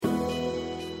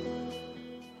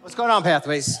What's going on,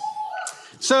 Pathways?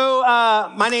 So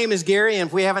my name is Gary, and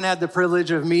if we haven't had the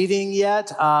privilege of meeting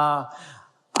yet, I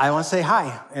want to say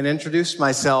hi and introduce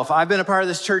myself. I've been a part of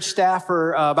this church staff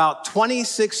for about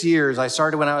 26 years. I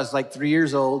started when I was like 3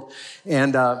 years old,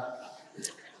 and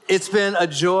it's been a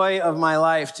joy of my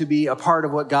life to be a part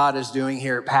of what God is doing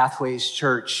here at Pathways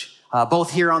Church,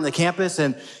 both here on the campus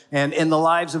and in the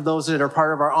lives of those that are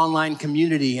part of our online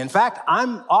community. In fact,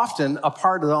 I'm often a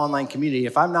part of the online community.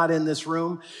 If I'm not in this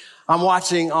room, I'm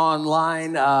watching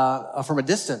online from a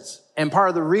distance. And part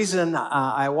of the reason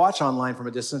I watch online from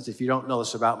a distance, if you don't know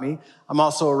this about me, I'm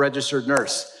also a registered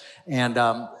nurse. And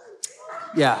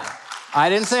yeah, I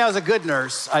didn't say I was a good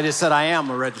nurse. I just said I am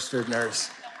a registered nurse.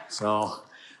 So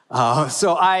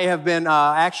I have been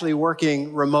actually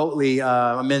working remotely.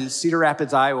 I'm in Cedar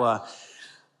Rapids, Iowa.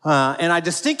 And I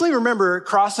distinctly remember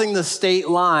crossing the state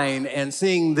line and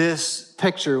seeing this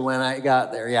picture when I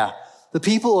got there. Yeah. The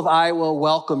people of Iowa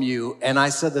welcome you. And I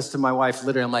said this to my wife,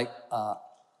 literally, I'm like,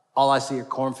 all I see are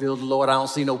cornfields, Lord. I don't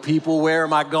see no people. Where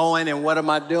am I going and what am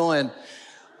I doing?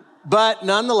 But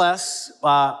nonetheless,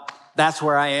 that's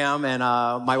where I am. And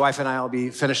my wife and I will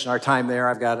be finishing our time there.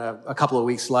 I've got a couple of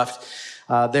weeks left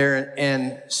there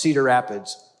in Cedar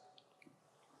Rapids.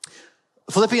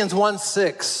 Philippians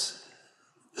 1:6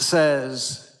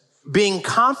 says, being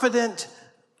confident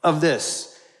of this,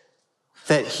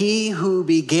 that he who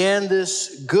began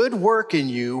this good work in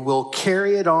you will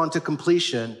carry it on to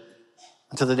completion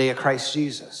until the day of Christ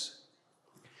Jesus.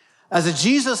 As a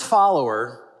Jesus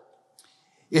follower,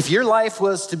 if your life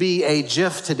was to be a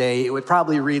GIF today, it would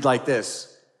probably read like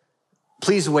this: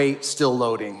 please wait, still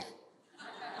loading.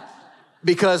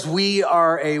 Because we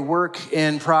are a work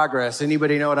in progress.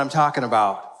 Anybody know what I'm talking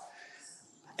about?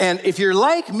 And if you're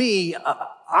like me,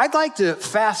 I'd like to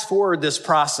fast forward this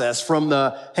process from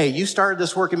the, hey, you started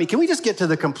this work in me. Can we just get to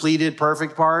the completed,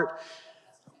 perfect part?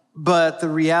 But the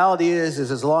reality is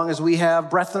as long as we have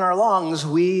breath in our lungs,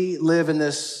 we live in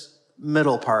this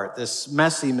middle part, this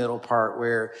messy middle part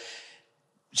where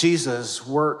Jesus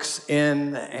works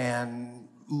in and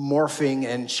morphing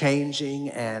and changing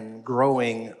and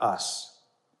growing us.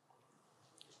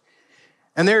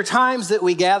 And there are times that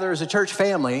we gather as a church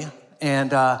family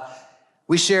and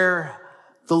we share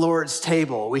the Lord's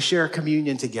table. We share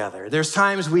communion together. There's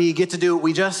times we get to do what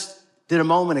we just did a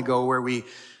moment ago, where we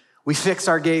fix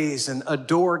our gaze and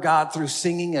adore God through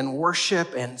singing and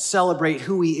worship and celebrate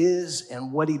who he is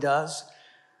and what he does.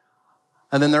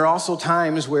 And then there are also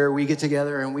times where we get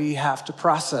together and we have to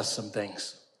process some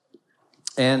things.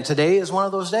 And today is one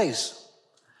of those days.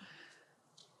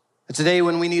 It's a day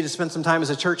when we need to spend some time as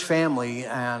a church family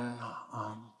and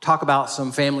talk about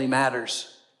some family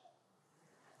matters.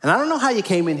 And I don't know how you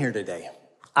came in here today.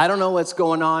 I don't know what's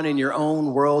going on in your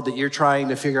own world that you're trying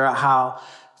to figure out how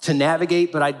to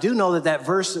navigate, but I do know that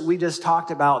verse that we just talked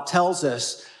about tells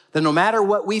us that no matter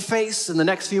what we face in the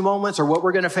next few moments or what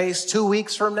we're going to face 2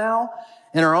 weeks from now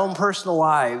in our own personal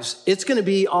lives, it's going to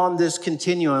be on this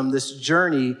continuum, this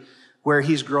journey where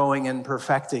he's growing and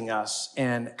perfecting us.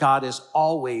 And God is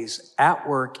always at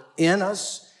work in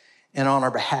us and on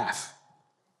our behalf.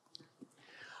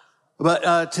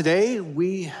 But today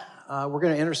we're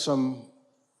going to enter some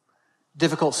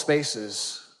difficult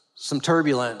spaces, some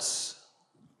turbulence,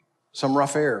 some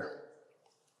rough air.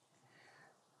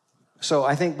 So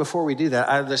I think before we do that,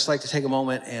 I'd just like to take a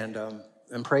moment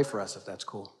and pray for us, if that's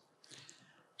cool.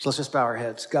 So let's just bow our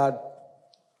heads. God,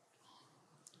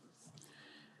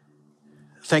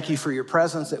 thank you for your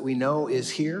presence that we know is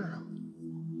here.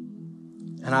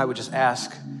 And I would just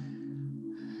ask,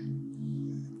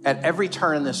 at every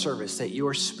turn in this service, that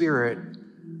your Spirit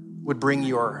would bring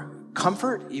your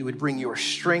comfort, you would bring your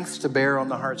strength to bear on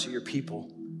the hearts of your people.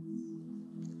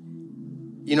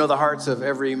 You know the hearts of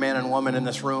every man and woman in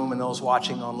this room and those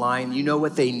watching online. You know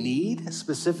what they need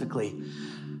specifically.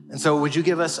 And so would you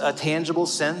give us a tangible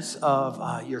sense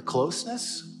of your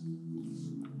closeness?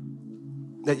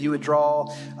 That you would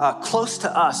draw close to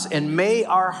us, and may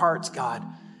our hearts, God,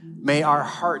 may our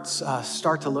hearts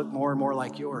start to look more and more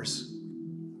like yours.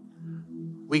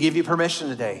 We give you permission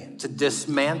today to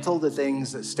dismantle the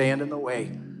things that stand in the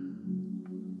way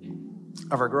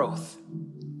of our growth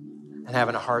and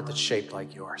having a heart that's shaped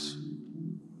like yours.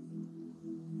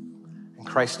 In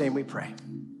Christ's name we pray.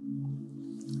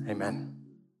 Amen.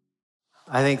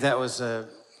 I think that was a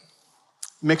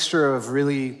mixture of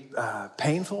really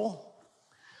painful,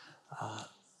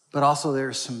 but also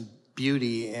there's some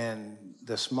beauty in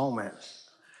this moment.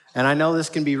 And I know this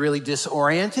can be really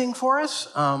disorienting for us.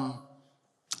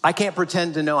 I can't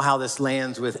pretend to know how this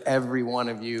lands with every one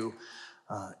of you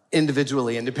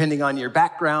individually. And depending on your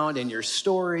background and your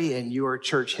story and your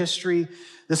church history,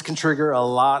 this can trigger a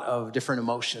lot of different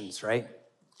emotions, right?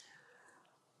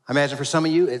 I imagine for some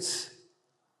of you, it's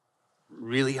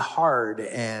really hard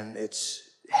and it's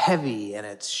heavy and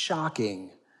it's shocking.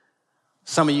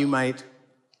 Some of you might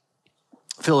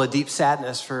feel a deep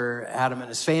sadness for Adam and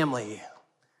his family,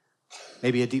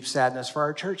 maybe a deep sadness for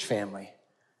our church family.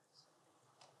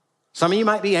 Some of you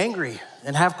might be angry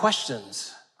and have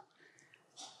questions.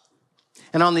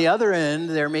 And on the other end,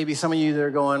 there may be some of you that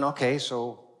are going, okay,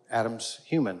 so Adam's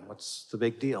human. What's the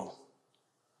big deal?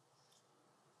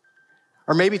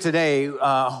 Or maybe today,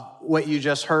 what you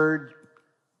just heard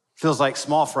feels like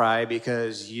small fry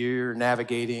because you're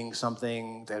navigating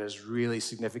something that is really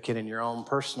significant in your own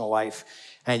personal life.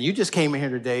 And you just came in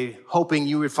here today hoping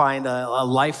you would find a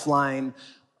lifeline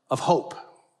of hope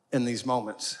in these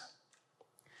moments.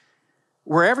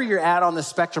 Wherever you're at on the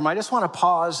spectrum, I just want to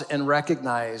pause and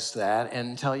recognize that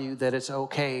and tell you that it's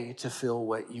okay to feel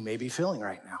what you may be feeling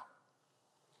right now.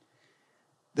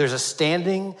 There's a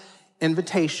standing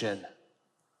invitation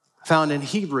found in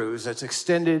Hebrews that's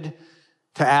extended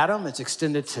to Adam, it's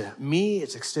extended to me,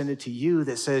 it's extended to you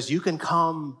that says you can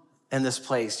come in this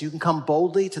place. You can come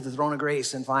boldly to the throne of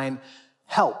grace and find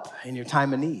help in your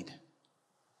time of need.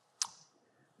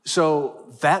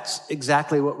 So that's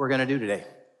exactly what we're going to do today.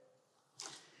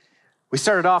 We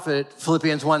started off at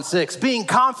Philippians 1:6, being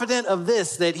confident of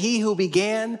this, that he who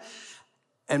began,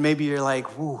 and maybe you're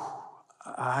like, whoo,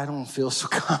 I don't feel so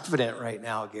confident right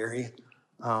now, Gary.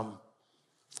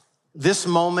 This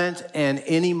moment and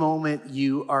any moment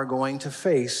you are going to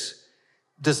face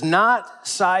does not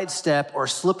sidestep or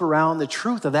slip around the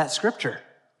truth of that scripture.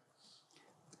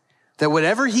 That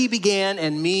whatever he began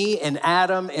in me and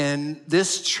Adam and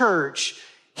this church,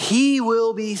 he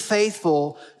will be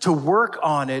faithful to work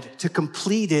on it, to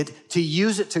complete it, to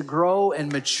use it to grow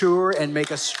and mature and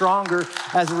make us stronger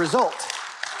as a result.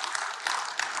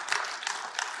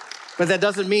 But that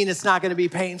doesn't mean it's not going to be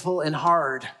painful and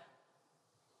hard.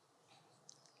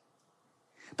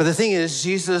 But the thing is,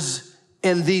 Jesus,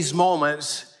 in these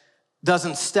moments,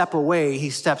 doesn't step away,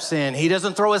 he steps in. He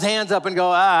doesn't throw his hands up and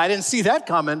go, I didn't see that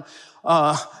coming.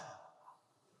 But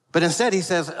instead, he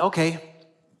says, okay,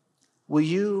 will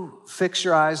you fix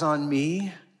your eyes on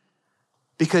me?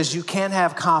 Because you can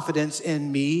have confidence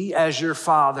in me as your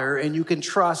father, and you can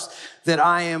trust that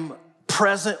I am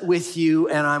present with you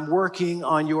and I'm working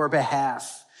on your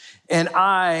behalf. And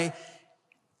I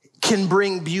can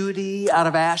bring beauty out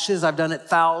of ashes. I've done it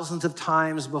thousands of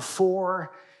times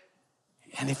before.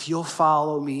 And if you'll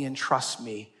follow me and trust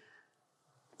me,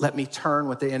 let me turn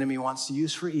what the enemy wants to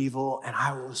use for evil, and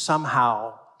I will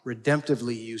somehow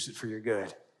redemptively use it for your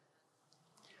good.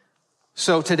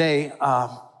 So today,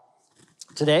 I'm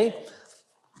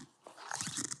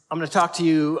going to talk to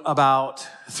you about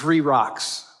 3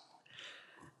 rocks.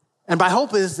 And my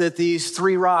hope is that these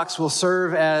 3 rocks will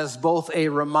serve as both a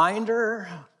reminder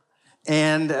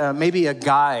and maybe a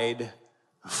guide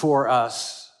for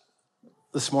us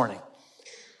this morning.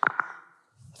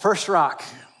 First rock.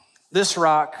 This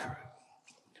rock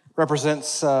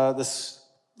represents this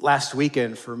last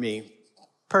weekend for me.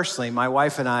 Personally, my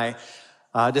wife and I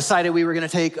decided we were going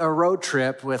to take a road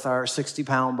trip with our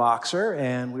 60-pound boxer,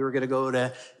 and we were going to go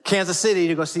to Kansas City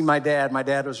to go see my dad. My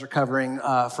dad was recovering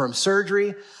from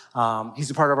surgery. He's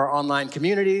a part of our online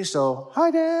community, so hi,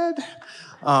 Dad.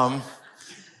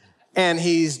 And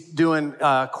he's doing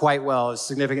quite well. It's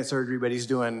significant surgery, but he's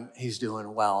doing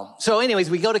well. So anyways,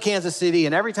 we go to Kansas City,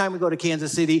 and every time we go to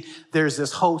Kansas City, there's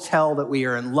this hotel that we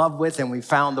are in love with, and we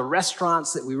found the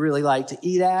restaurants that we really like to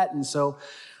eat at. And so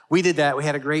we did that. We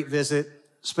had a great visit,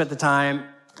 spent the time,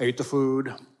 ate the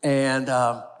food, and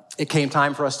it came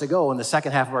time for us to go. In the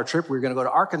second half of our trip, we were going to go to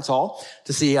Arkansas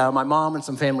to see my mom and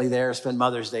some family there, spend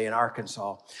Mother's Day in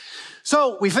Arkansas.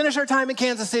 So we finish our time in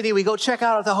Kansas City. We go check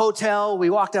out at the hotel. We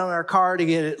walk down in our car to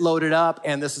get it loaded up,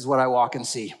 and this is what I walk and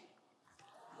see.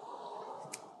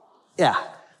 Yeah,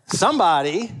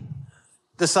 somebody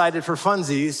decided for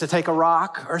funsies to take a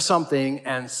rock or something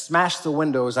and smash the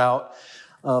windows out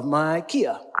of my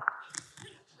Kia.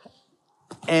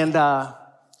 And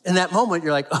in that moment,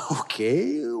 you're like,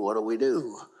 okay, what do we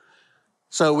do?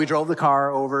 So we drove the car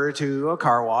over to a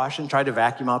car wash and tried to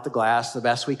vacuum out the glass the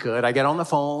best we could. I get on the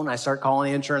phone. I start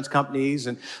calling the insurance companies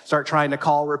and start trying to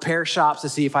call repair shops to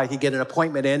see if I could get an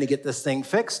appointment in to get this thing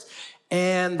fixed.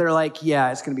 And they're like, yeah,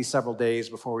 it's going to be several days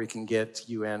before we can get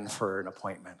you in for an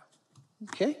appointment.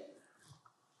 Okay.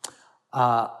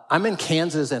 I'm in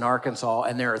Kansas and Arkansas,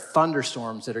 and there are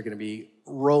thunderstorms that are going to be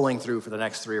rolling through for the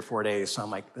next 3 or 4 days. So I'm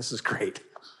like, this is great.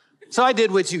 So I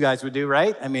did what you guys would do,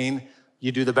 right? I mean,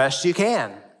 you do the best you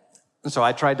can. And so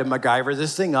I tried to MacGyver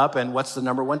this thing up, and what's the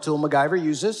number one tool MacGyver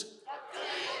uses?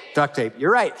 Duct tape.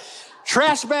 You're right.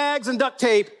 Trash bags and duct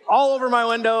tape all over my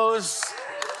windows.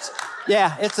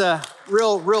 Yeah, it's a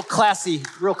real classy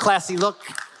look.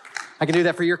 I can do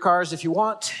that for your cars if you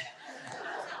want.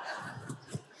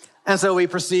 And so we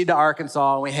proceed to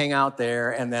Arkansas, and we hang out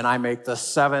there, and then I make the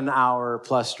 7-hour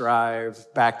plus drive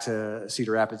back to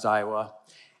Cedar Rapids, Iowa.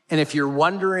 And if you're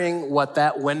wondering what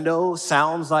that window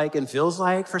sounds like and feels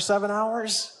like for 7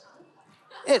 hours,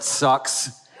 it sucks.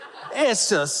 It's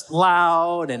just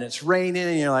loud, and it's raining,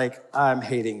 and you're like, I'm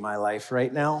hating my life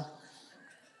right now.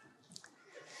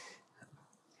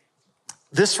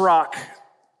 This rock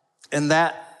and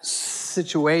that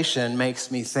situation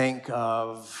makes me think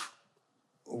of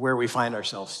where we find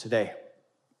ourselves today.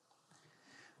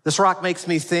 This rock makes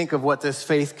me think of what this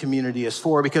faith community is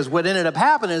for, because what ended up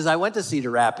happening is I went to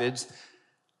Cedar Rapids,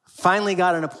 finally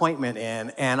got an appointment in,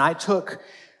 and I took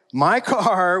my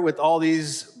car with all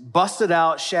these busted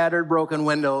out, shattered, broken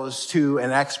windows to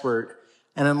an expert,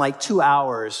 and in like 2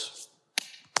 hours,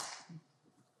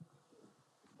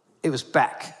 it was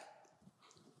back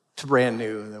to brand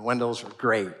new. The windows were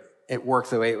great. It worked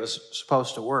the way it was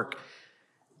supposed to work.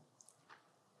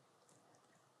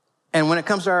 And when it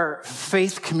comes to our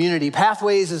faith community,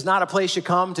 Pathways is not a place you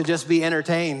come to just be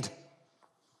entertained.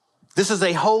 This is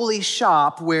a holy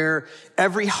shop where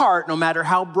every heart, no matter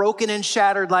how broken and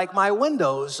shattered like my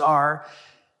windows are,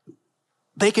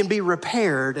 they can be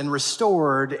repaired and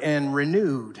restored and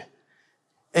renewed.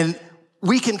 And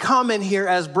we can come in here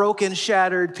as broken,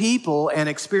 shattered people and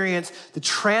experience the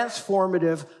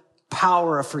transformative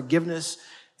power of forgiveness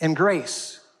and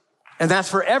grace. And that's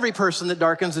for every person that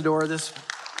darkens the door of this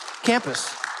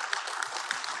campus.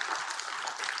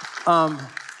 Our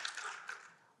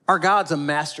God's a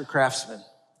master craftsman.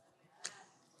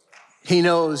 He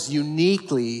knows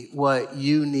uniquely what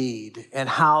you need and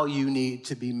how you need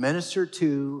to be ministered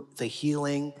to, the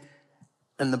healing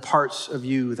and the parts of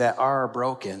you that are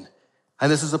broken.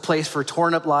 And this is a place for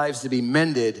torn up lives to be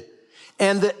mended.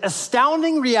 And the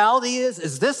astounding reality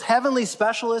is this heavenly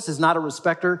specialist is not a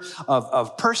respecter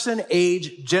of person,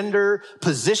 age, gender,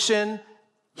 position.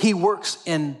 He works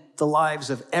in the lives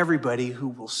of everybody who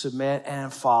will submit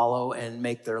and follow and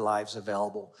make their lives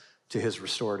available to his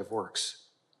restorative works.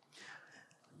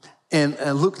 In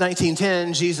Luke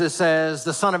 19:10, Jesus says,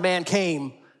 the Son of Man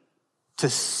came to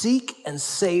seek and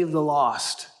save the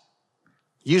lost.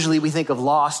 Usually we think of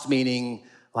lost meaning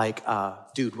like,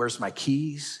 dude, where's my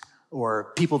keys?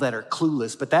 Or people that are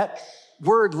clueless. But that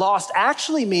word lost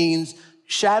actually means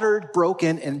shattered,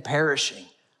 broken, and perishing.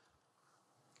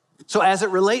 So as it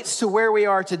relates to where we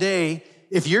are today,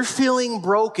 if you're feeling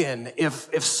broken,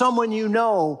 if someone you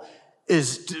know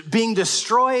is being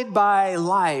destroyed by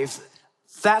life,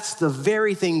 that's the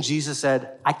very thing Jesus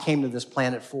said, I came to this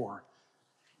planet for.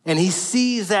 And he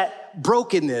sees that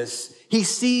brokenness. He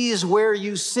sees where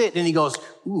you sit and he goes,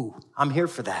 ooh, I'm here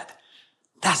for that.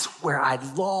 That's where I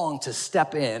long to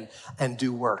step in and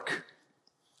do work.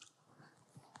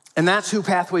 And that's who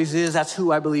Pathways is. That's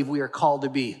who I believe we are called to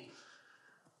be.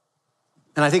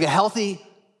 And I think a healthy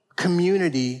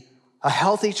community, a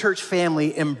healthy church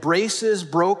family embraces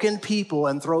broken people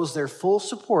and throws their full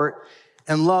support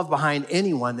and love behind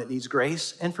anyone that needs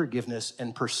grace and forgiveness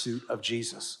in pursuit of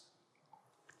Jesus.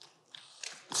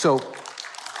 So,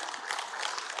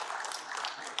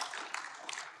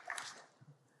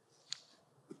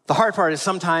 the hard part is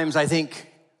sometimes I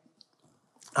think,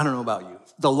 I don't know about you,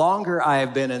 the longer I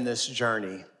have been in this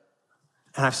journey,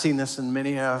 and I've seen this in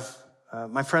many of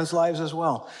my friends' lives as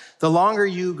well, the longer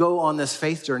you go on this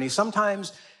faith journey,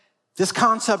 sometimes this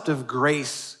concept of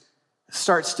grace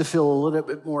starts to feel a little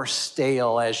bit more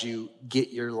stale as you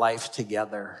get your life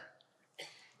together.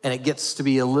 And it gets to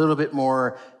be a little bit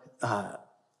more,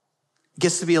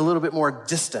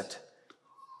 distant.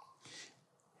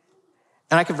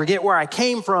 And I can forget where I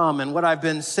came from and what I've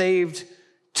been saved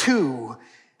to.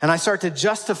 And I start to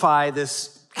justify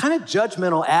this kind of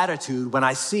judgmental attitude when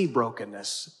I see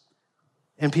brokenness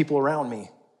in people around me.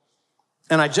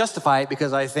 And I justify it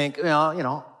because I think, I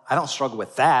don't struggle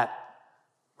with that,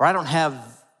 or I don't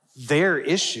have their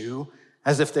issue,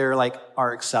 as if they're like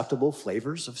our acceptable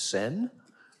flavors of sin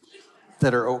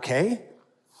that are okay.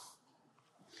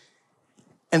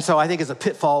 And so I think it's a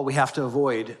pitfall we have to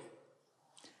avoid.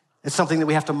 It's something that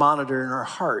we have to monitor in our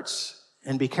hearts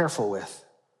and be careful with.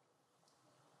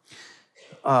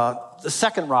 The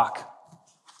second rock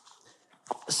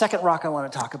I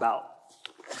want to talk about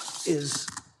is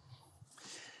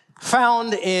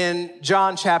found in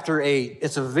John chapter 8.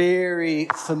 It's a very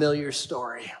familiar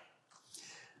story.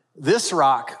 This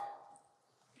rock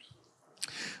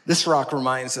This rock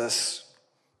reminds us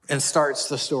and starts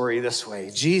the story this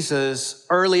way. Jesus,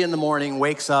 early in the morning,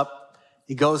 wakes up,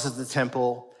 he goes to the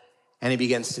temple, and he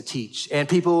begins to teach. And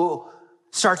people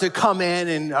start to come in,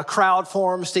 and a crowd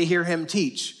forms to hear him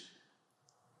teach.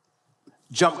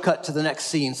 Jump cut to the next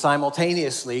scene.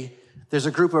 Simultaneously, there's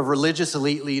a group of religious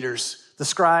elite leaders, the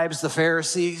scribes, the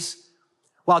Pharisees.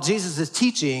 While Jesus is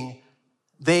teaching,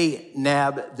 they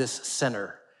nab this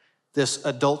sinner, this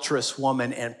adulterous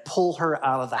woman, and pull her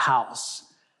out of the house.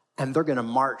 And they're going to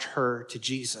march her to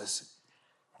Jesus.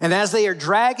 And as they are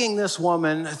dragging this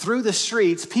woman through the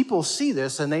streets, people see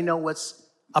this and they know what's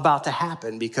about to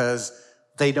happen because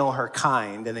they know her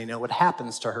kind and they know what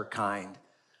happens to her kind.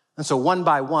 And so one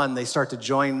by one, they start to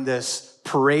join this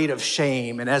parade of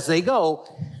shame. And as they go,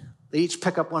 they each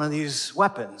pick up one of these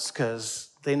weapons because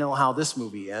they know how this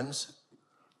movie ends.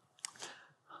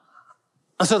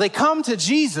 And so they come to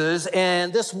Jesus,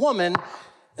 and this woman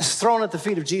is thrown at the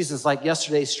feet of Jesus like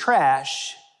yesterday's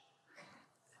trash.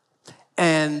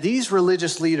 And these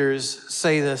religious leaders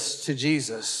say this to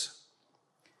Jesus.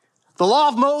 The law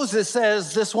of Moses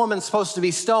says this woman's supposed to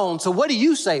be stoned, so what do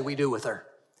you say we do with her?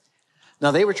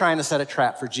 Now, they were trying to set a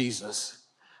trap for Jesus,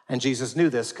 and Jesus knew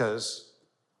this because,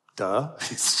 duh,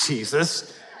 it's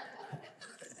Jesus,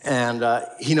 and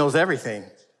he knows everything.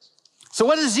 So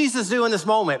what does Jesus do in this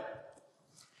moment?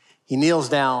 He kneels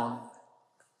down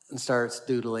and starts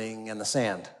doodling in the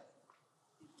sand.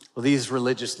 Well, these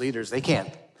religious leaders, they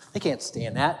can't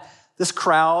stand that. This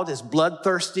crowd is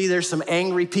bloodthirsty. There's some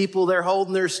angry people there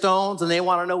holding their stones, and they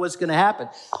want to know what's going to happen.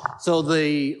 So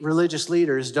the religious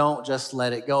leaders don't just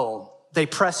let it go. They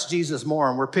press Jesus more,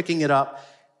 and we're picking it up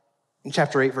in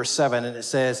chapter 8, verse 7, and it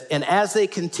says, and as they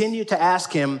continued to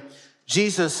ask him,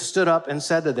 Jesus stood up and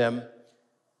said to them,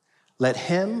 let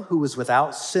him who is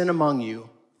without sin among you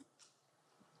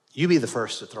be the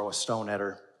first to throw a stone at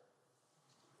her.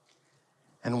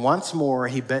 And once more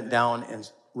he bent down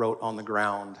and wrote on the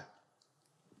ground.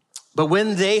 But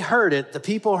when they heard it, the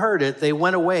people heard it, they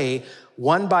went away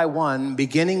one by one,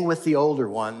 beginning with the older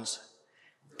ones.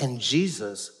 And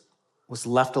Jesus was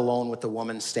left alone with the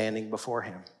woman standing before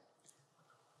him.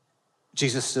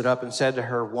 Jesus stood up and said to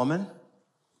her, woman,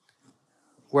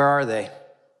 where are they?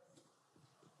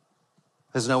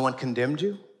 Has no one condemned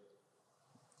you?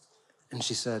 And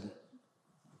she said,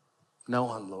 no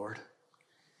one, Lord.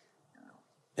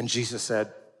 And Jesus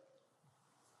said,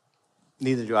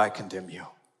 neither do I condemn you.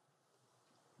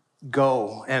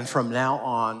 Go, and from now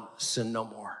on, sin no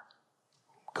more.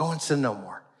 Go and sin no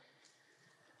more.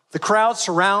 The crowd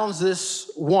surrounds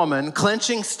this woman,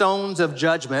 clenching stones of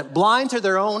judgment, blind to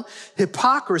their own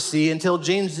hypocrisy until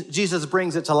Jesus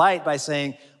brings it to light by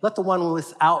saying, let the one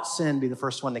without sin be the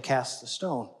first one to cast the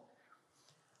stone.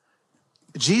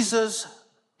 Jesus,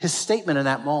 his statement in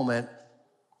that moment,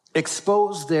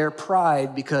 exposed their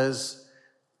pride because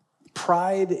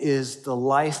pride is the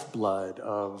lifeblood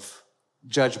of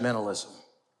judgmentalism.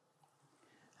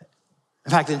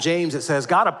 In fact, in James it says,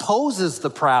 God opposes the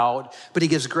proud, but he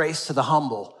gives grace to the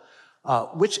humble.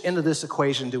 Which end of this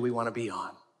equation do we want to be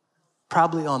on?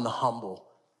 Probably on the humble,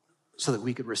 so that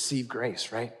we could receive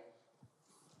grace, right?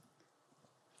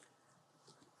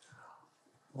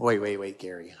 Wait,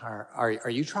 Gary. Are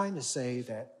you trying to say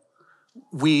that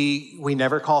we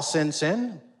never call sin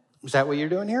sin? Is that what you're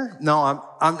doing here? No,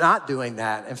 I'm not doing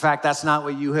that. In fact, that's not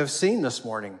what you have seen this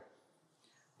morning.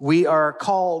 We are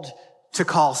called to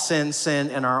call sin sin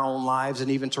in our own lives and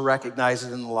even to recognize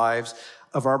it in the lives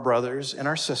of our brothers and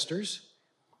our sisters.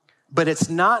 But it's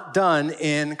not done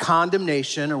in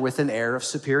condemnation or with an air of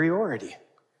superiority.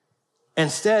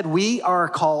 Instead, we are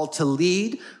called to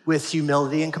lead with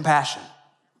humility and compassion.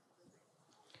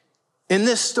 In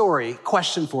this story,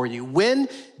 question for you, when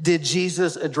did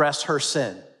Jesus address her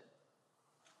sin?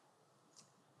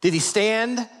 Did he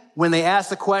stand when they asked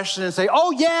the question and say,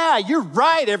 oh yeah, you're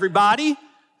right, everybody?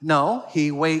 No,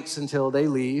 he waits until they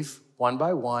leave one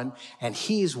by one, and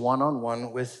he's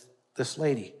one-on-one with this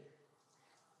lady.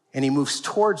 And he moves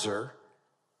towards her.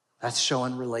 That's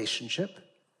showing relationship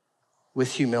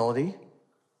with humility.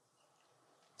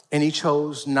 And he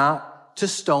chose not to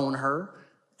stone her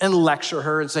and lecture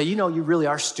her and say, you know, you really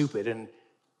are stupid and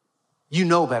you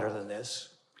know better than this.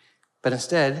 But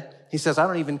instead, he says, I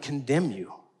don't even condemn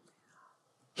you.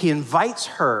 He invites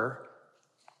her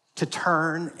to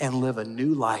turn and live a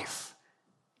new life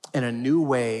in a new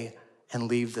way and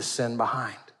leave the sin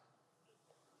behind.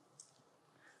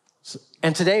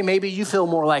 And today, maybe you feel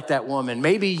more like that woman.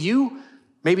 Maybe you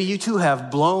too have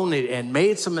blown it and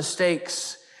made some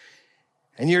mistakes,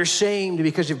 and you're ashamed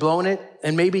because you've blown it,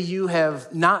 and maybe you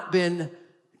have not been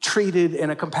treated in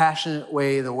a compassionate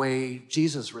way the way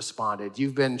Jesus responded.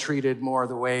 You've been treated more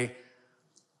the way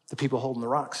the people holding the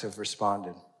rocks have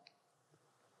responded.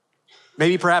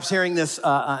 Maybe perhaps hearing this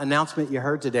announcement you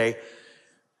heard today,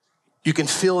 you can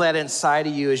feel that inside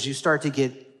of you as you start to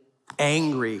get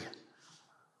angry.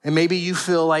 And maybe you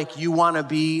feel like you want to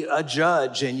be a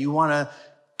judge and you want to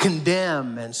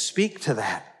condemn and speak to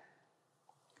that.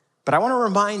 But I want to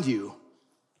remind you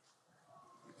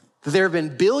that there have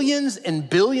been billions and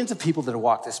billions of people that have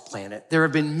walked this planet. There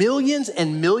have been millions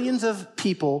and millions of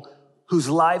people whose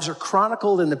lives are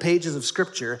chronicled in the pages of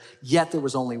Scripture, yet there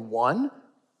was only one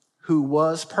who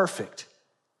was perfect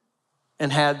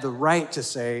and had the right to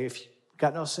say, if you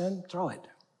got no sin, throw it.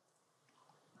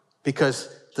 Because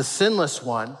the sinless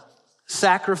one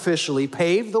sacrificially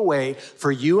paved the way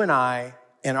for you and I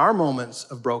in our moments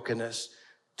of brokenness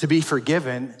to be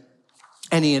forgiven,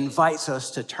 and he invites us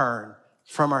to turn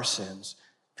from our sins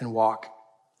and walk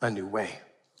a new way.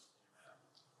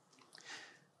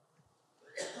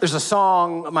 There's a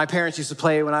song my parents used to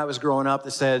play when I was growing up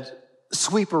that said,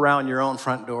 "Sweep around your own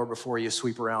front door before you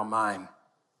sweep around mine."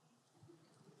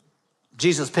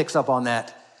 Jesus picks up on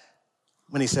that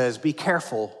when he says, be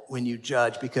careful when you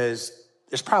judge, because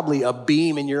there's probably a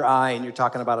beam in your eye and you're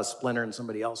talking about a splinter in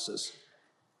somebody else's.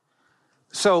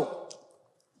 So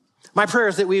my prayer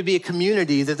is that we would be a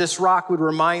community, that this rock would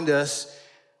remind us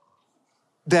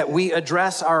that we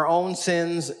address our own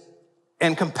sins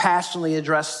and compassionately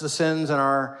address the sins in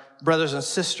our brothers and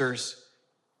sisters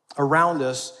around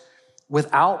us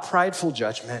without prideful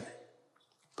judgment,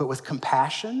 but with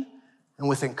compassion and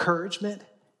with encouragement,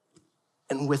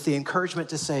 and with the encouragement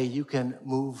to say you can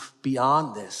move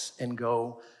beyond this and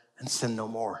go and sin no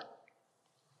more.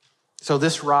 So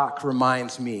this rock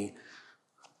reminds me,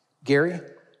 Gary,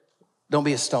 don't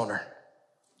be a stoner.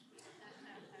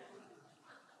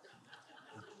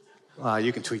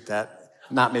 You can tweet that.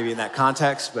 Not maybe in that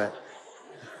context, but.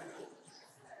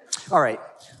 All right,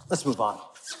 let's move on.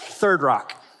 Third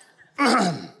rock.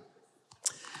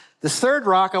 This third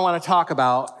rock I want to talk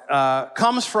about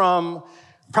comes from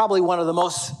probably one of the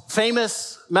most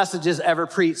famous messages ever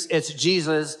preached. It's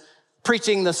Jesus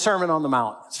preaching the Sermon on the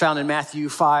Mount. It's found in Matthew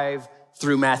 5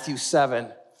 through Matthew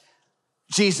 7.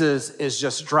 Jesus is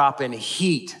just dropping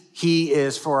heat. He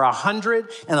is for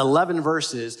 111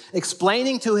 verses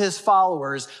explaining to his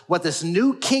followers what this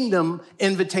new kingdom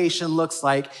invitation looks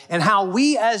like and how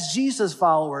we as Jesus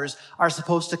followers are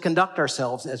supposed to conduct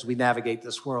ourselves as we navigate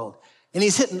this world. And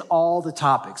he's hitting all the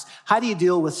topics. How do you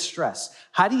deal with stress?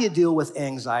 How do you deal with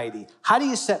anxiety? How do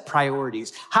you set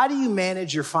priorities? How do you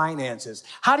manage your finances?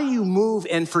 How do you move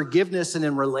in forgiveness and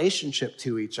in relationship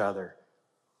to each other?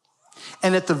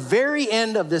 And at the very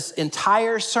end of this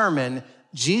entire sermon,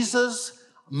 Jesus'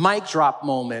 mic drop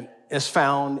moment is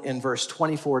found in verse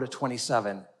 24 to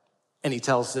 27. And he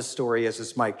tells this story as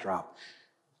his mic drop.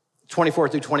 24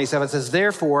 through 27 says,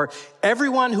 therefore,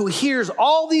 everyone who hears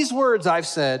all these words I've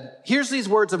said, hears these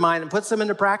words of mine and puts them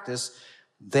into practice,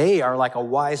 they are like a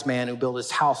wise man who built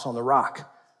his house on the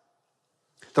rock.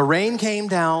 The rain came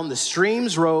down, the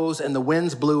streams rose, and the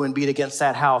winds blew and beat against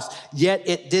that house. Yet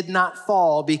it did not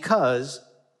fall because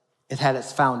it had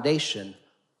its foundation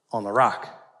on the rock.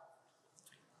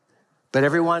 But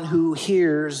everyone who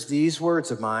hears these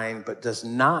words of mine but does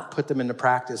not put them into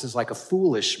practice is like a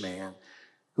foolish man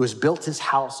who has built his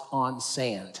house on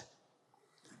sand.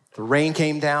 The rain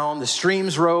came down, the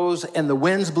streams rose, and the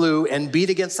winds blew and beat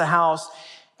against the house,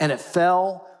 and it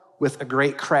fell with a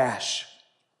great crash.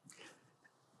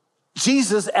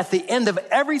 Jesus, at the end of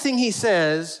everything he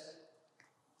says,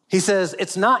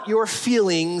 it's not your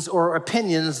feelings or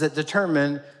opinions that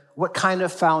determine what kind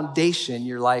of foundation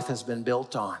your life has been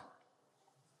built on.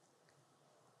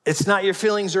 It's not your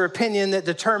feelings or opinion that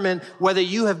determine whether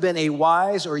you have been a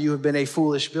wise or you have been a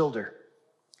foolish builder.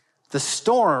 The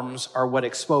storms are what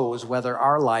expose whether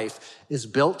our life is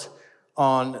built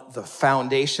on the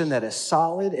foundation that is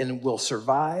solid and will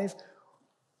survive,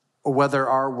 or whether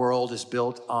our world is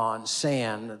built on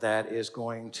sand that is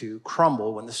going to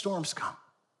crumble when the storms come.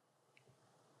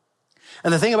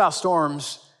 And the thing about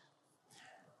storms,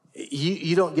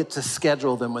 you don't get to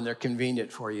schedule them when they're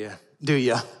convenient for you, do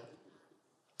you?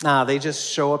 Nah, they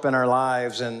just show up in our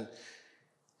lives, and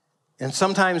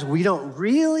sometimes we don't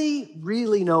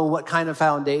really know what kind of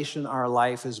foundation our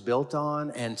life is built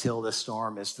on until the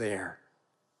storm is there.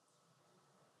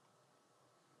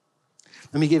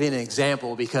 Let me give you an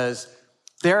example, because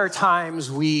there are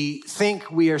times we think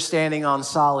we are standing on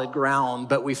solid ground,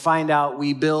 but we find out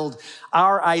we build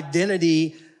our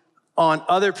identity on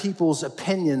other people's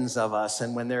opinions of us.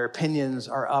 And when their opinions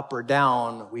are up or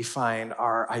down, we find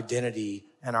our identity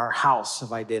and our house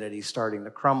of identity starting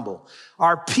to crumble.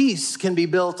 Our peace can be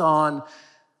built on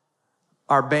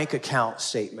our bank account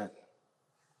statement.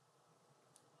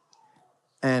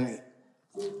 And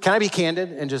can I be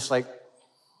candid and just like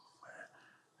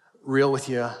real with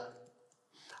you?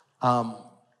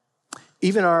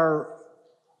 Even our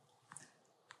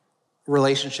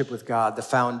relationship with God, the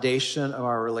foundation of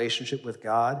our relationship with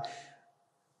God,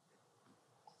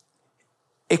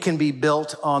 it can be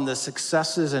built on the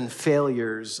successes and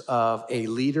failures of a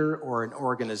leader or an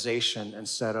organization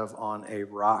instead of on a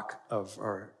rock of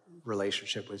our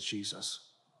relationship with Jesus.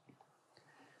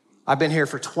 I've been here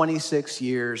for 26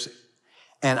 years,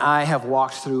 and I have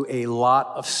walked through a lot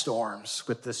of storms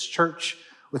with this church,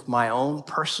 with my own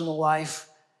personal life.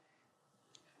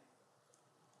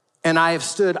 And I have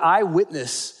stood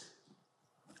eyewitness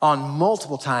on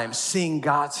multiple times seeing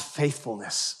God's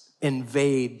faithfulness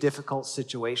invade difficult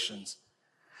situations.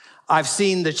 I've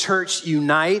seen the church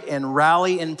unite and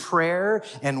rally in prayer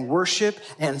and worship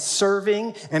and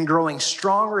serving and growing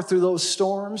stronger through those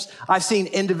storms. I've seen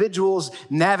individuals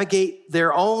navigate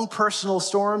their own personal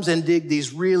storms and dig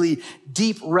these really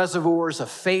deep reservoirs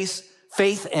of faith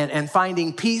and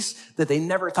finding peace that they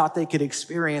never thought they could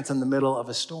experience in the middle of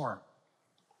a storm.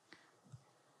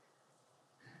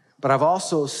 But I've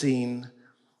also seen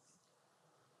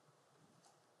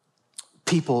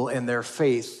people in their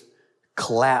faith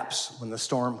collapse when the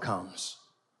storm comes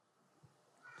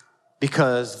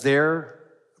because their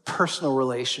personal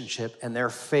relationship and their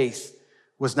faith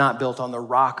was not built on the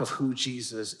rock of who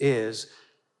Jesus is.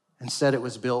 Instead, it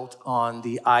was built on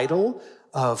the idol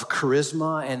of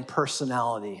charisma and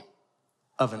personality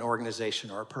of an organization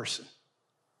or a person.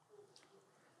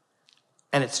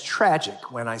 And it's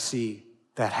tragic when I see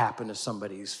that happen to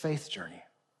somebody's faith journey.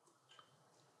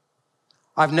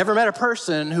 I've never met a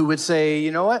person who would say,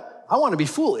 you know what? I want to be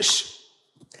foolish.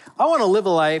 I want to live a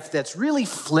life that's really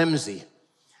flimsy.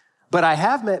 But I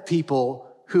have met people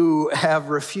who have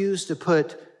refused to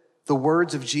put the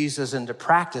words of Jesus into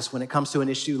practice when it comes to an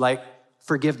issue like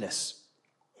forgiveness.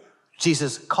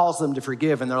 Jesus calls them to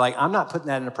forgive, and they're like, I'm not putting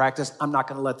that into practice. I'm not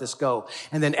going to let this go.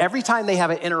 And then every time they have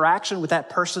an interaction with that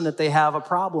person that they have a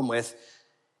problem with,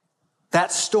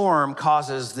 that storm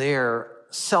causes their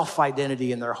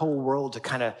self-identity and their whole world to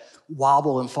kind of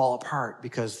wobble and fall apart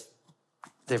because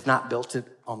they've not built it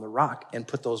on the rock and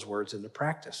put those words into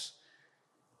practice.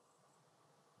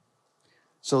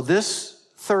 So this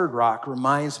third rock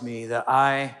reminds me that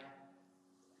I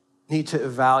need to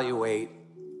evaluate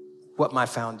what my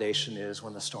foundation is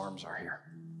when the storms are here.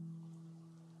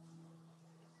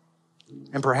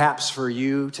 And perhaps for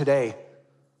you today,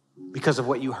 because of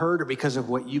what you heard or because of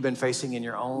what you've been facing in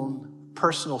your own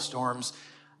personal storms,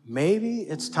 maybe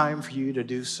it's time for you to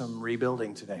do some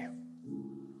rebuilding today.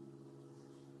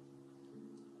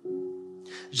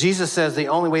 Jesus says the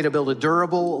only way to build a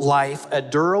durable life, a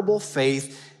durable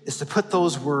faith, is to put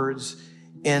those words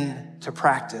into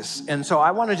practice. And so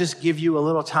I want to just give you a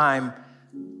little time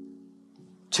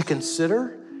to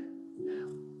consider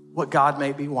what God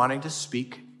may be wanting to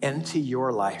speak into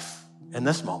your life in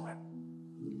this moment.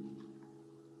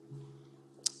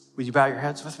 Would you bow your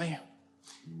heads with me?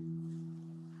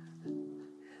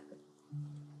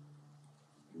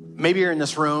 Maybe you're in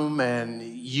this room and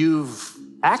you've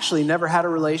actually never had a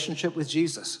relationship with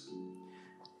Jesus.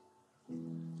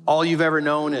 All you've ever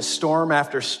known is storm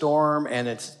after storm, and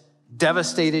it's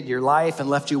devastated your life and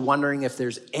left you wondering if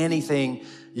there's anything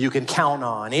you can count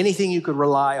on, anything you could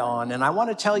rely on. And I want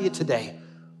to tell you today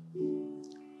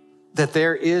that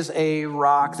there is a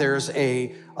rock, there's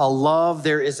a love,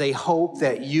 there is a hope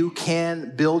that you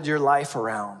can build your life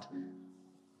around.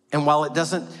 And while it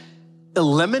doesn't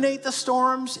eliminate the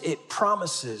storms, it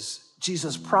promises,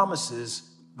 Jesus promises,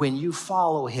 when you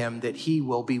follow him, that he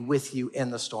will be with you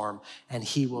in the storm and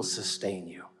he will sustain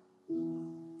you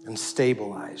and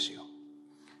stabilize you.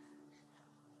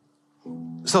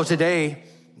 So today,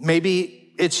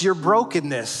 maybe it's your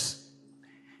brokenness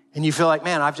and you feel like,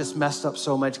 man, I've just messed up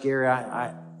so much, Gary.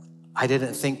 I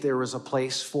didn't think there was a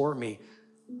place for me,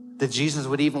 that Jesus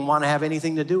would even want to have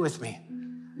anything to do with me.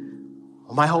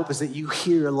 Well, my hope is that you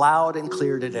hear loud and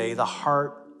clear today the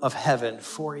heart of heaven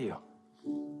for you.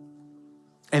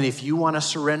 And if you want to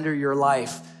surrender your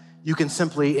life, you can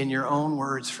simply, in your own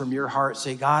words from your heart,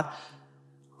 say, God,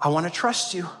 I want to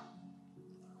trust you.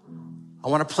 I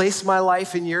want to place my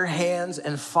life in your hands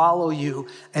and follow you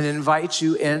and invite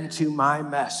you into my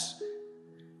mess.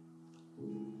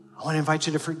 I want to invite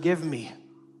you to forgive me.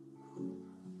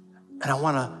 And I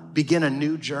want to begin a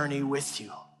new journey with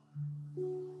you.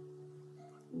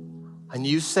 And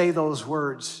you say those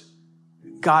words,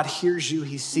 God hears you,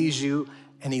 he sees you,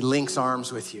 and he links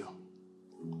arms with you.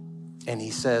 And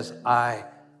he says, I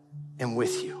am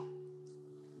with you.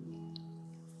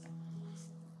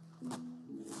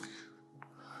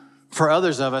 For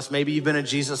others of us, maybe you've been a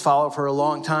Jesus follower for a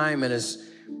long time, and as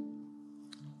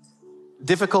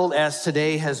difficult as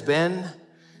today has been,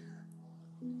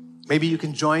 maybe you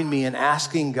can join me in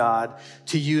asking God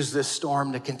to use this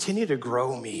storm to continue to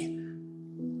grow me,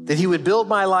 that he would build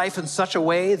my life in such a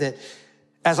way that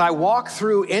as I walk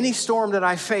through any storm that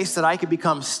I face, that I could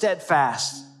become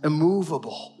steadfast,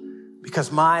 immovable,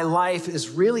 because my life is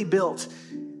really built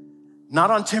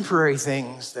not on temporary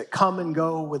things that come and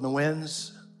go when the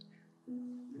winds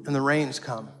and the rains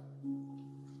come,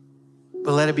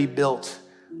 but let it be built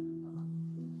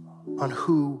on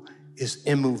who is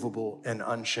immovable and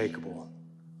unshakable,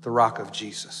 the rock of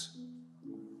Jesus.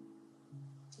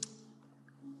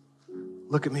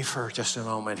 Look at me for just a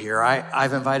moment here.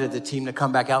 I've invited the team to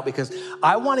come back out because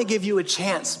I want to give you a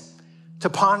chance to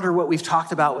ponder what we've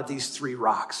talked about with these three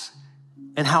rocks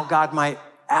and how God might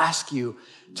ask you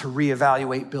to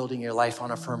reevaluate building your life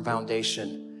on a firm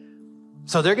foundation.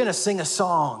 So they're going to sing a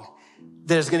song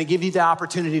that is going to give you the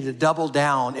opportunity to double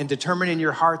down and determine in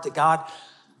your heart that, God,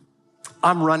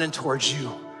 I'm running towards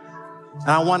you. And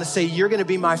I want to say, you're going to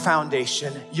be my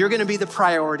foundation. You're going to be the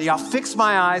priority. I'll fix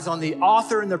my eyes on the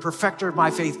author and the perfecter of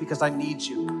my faith because I need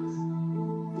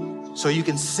you. So you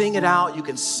can sing it out. You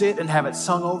can sit and have it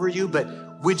sung over you.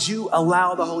 But would you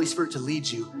allow the Holy Spirit to lead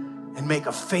you and make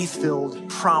a faith-filled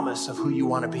promise of who you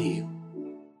want to be?